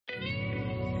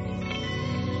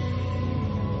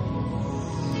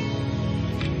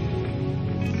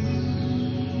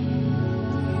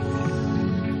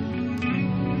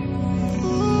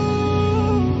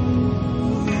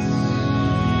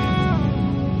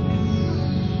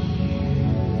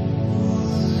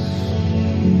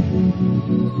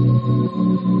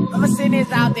I'ma send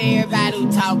this out to everybody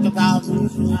who talked about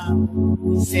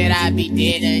me. Said I'd be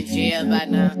dead in jail by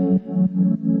now.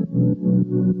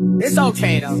 It's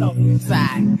okay though, it's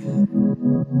fine.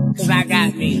 Cause I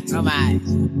got me, I'm alright.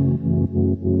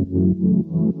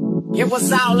 It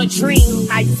was all a dream.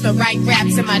 I used to write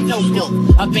raps in my notebook.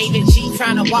 A baby G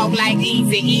tryna walk like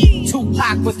Easy-E.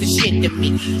 Tupac was the shit to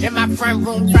me. In my front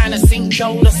room tryna sing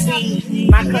Dola C.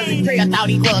 My cousin Craig, I thought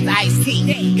he was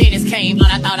Ice-T. Dennis came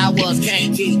on, I thought I was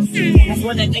Kane G. That's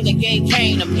when the nigga gay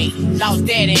came to me. Lost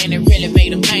daddy and it really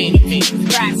made him pain to me.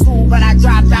 Tried school but I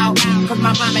dropped out. Cause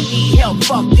my mama need help,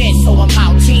 fuck that, so I'm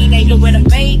out. Teenager with a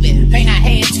baby, pain I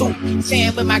had to.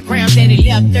 Staying with my granddaddy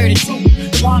left 32.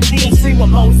 One thing see what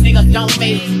most niggas don't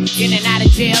make. Getting out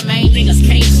of jail, man, niggas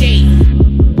can't shake.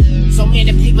 So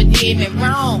many people did me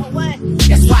wrong.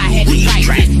 That's why I had to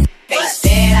fight. They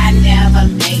said I never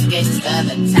make it to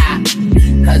the top,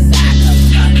 cause I come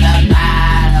from the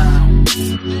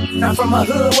bottom. I'm from a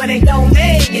hood where they don't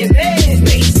make it, bitch.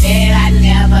 They said I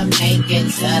never make it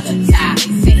to the top,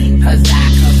 cause I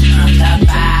come from the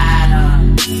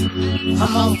bottom.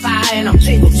 I'm on fire and I'm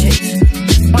table chicks.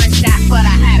 One shot for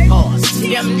the hot boys.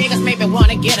 Them niggas make me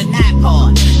wanna get a night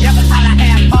boy. Never thought I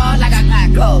had bars like I got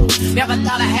gold. Never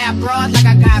thought I had broads like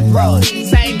I got bros.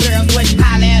 Same girls wouldn't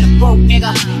holler at a broke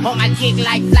nigga. On my dick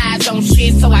like flies on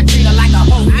shit, so I treat her like a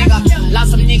whole nigga.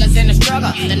 Lost some niggas in the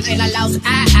struggle. The night I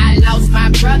lost my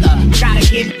brother. Gotta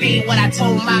get paid what I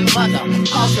told my mother.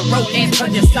 Off the road, that's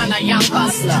cause your son a young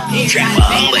hustler. Everybody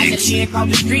bad like the shit across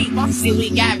the street. See we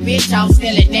got rich, I'm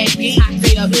selling that beat.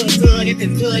 Say the hood good, if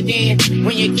it's good then.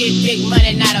 When you get big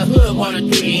money, not a hood wanna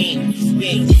do you in.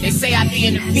 Yeah. They say I be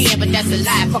in the pen, but that's a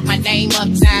lie. Fuck my name up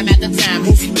time after time.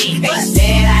 Who's me? They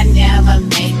said I never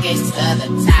make it to the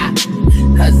top,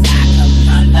 cause I come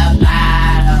from the bottom.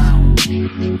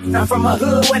 I'm from a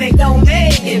hood where they don't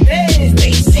make it, bitch.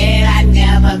 They said I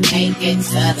never make it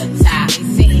to the top,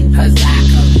 cause I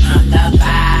come from the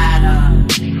bottom.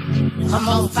 I'm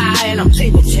on fire and I'm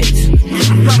table chicks.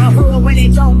 I'm from a hood where they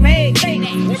don't make it.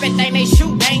 Everything they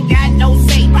shoot ain't got no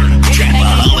say. Everything they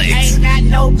do ain't got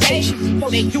no pay. So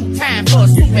they do time for a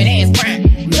stupid ass crime.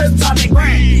 Look on the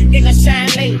grind, nigga shine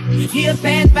late. Years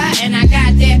pass by and I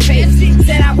got that face.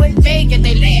 Said I wouldn't make it,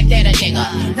 they laughed at a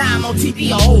nigga. Now I'm on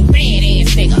TV, a old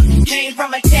badass nigga. Came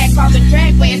from a jack off the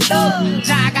track where it's up.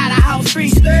 Now I got a house free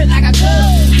skirt like a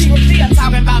club. People still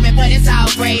talking about me, but it's all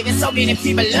brave. And so many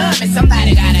people love me,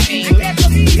 somebody gotta hate me.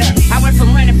 I went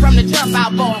from running from the jump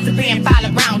out ball to being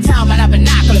followed around town by the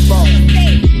binocular ball.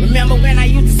 Remember when I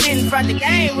used to sit in front of the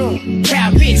game room?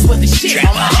 Proud bitch with the shit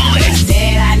on my head. They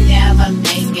said I never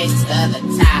make it to the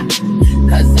top,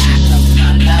 cause I come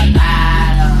from the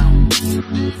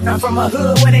bottom. I'm from a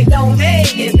hood where they don't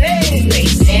make it, bitch. They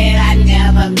said I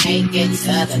never make it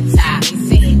to the top,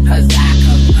 cause I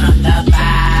come from the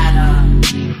bottom.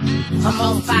 I'm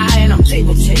on fire and I'm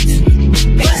table chicks.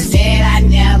 They said I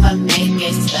never make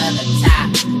it to the top,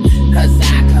 cause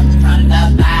I come from the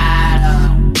bottom.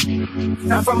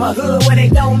 I'm from a hood where they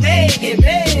don't make it,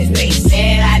 bitch. They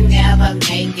said I never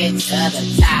make it to the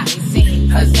top,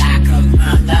 cause I come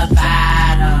from the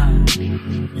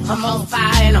bottom. I'm on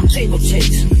fire and I'm table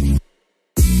chicks.